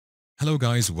Hello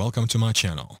guys, welcome to my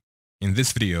channel. In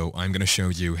this video, I'm going to show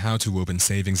you how to open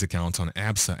savings account on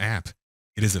Absa app.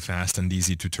 It is a fast and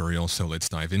easy tutorial, so let's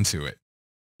dive into it.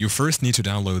 You first need to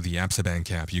download the Absa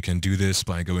Bank app. You can do this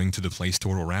by going to the Play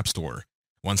Store or App Store.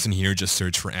 Once in here, just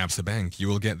search for Absa Bank. You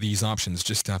will get these options.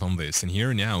 Just tap on this, and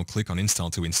here now click on Install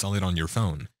to install it on your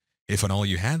phone. If at all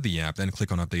you had the app, then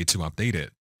click on Update to update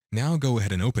it. Now go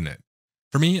ahead and open it.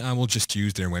 For me, I will just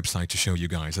use their website to show you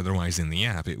guys, otherwise in the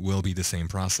app it will be the same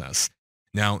process.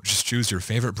 Now just choose your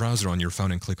favorite browser on your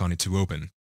phone and click on it to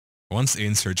open. Once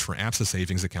in, search for Absa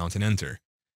Savings Account and enter.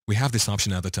 We have this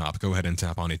option at the top. Go ahead and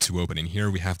tap on it to open. In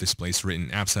here we have this place written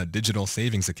Absa Digital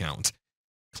Savings Account.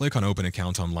 Click on Open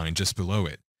Account Online just below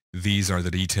it. These are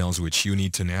the details which you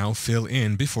need to now fill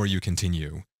in before you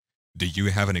continue. Do you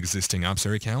have an existing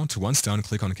Absa account? Once done,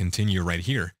 click on Continue right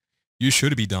here. You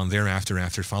should be done thereafter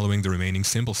after following the remaining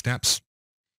simple steps.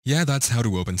 Yeah, that's how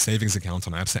to open savings account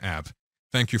on Absa app.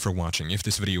 Thank you for watching. If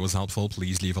this video was helpful,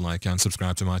 please leave a like and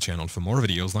subscribe to my channel for more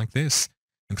videos like this.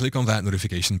 And click on that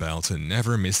notification bell to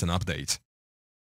never miss an update.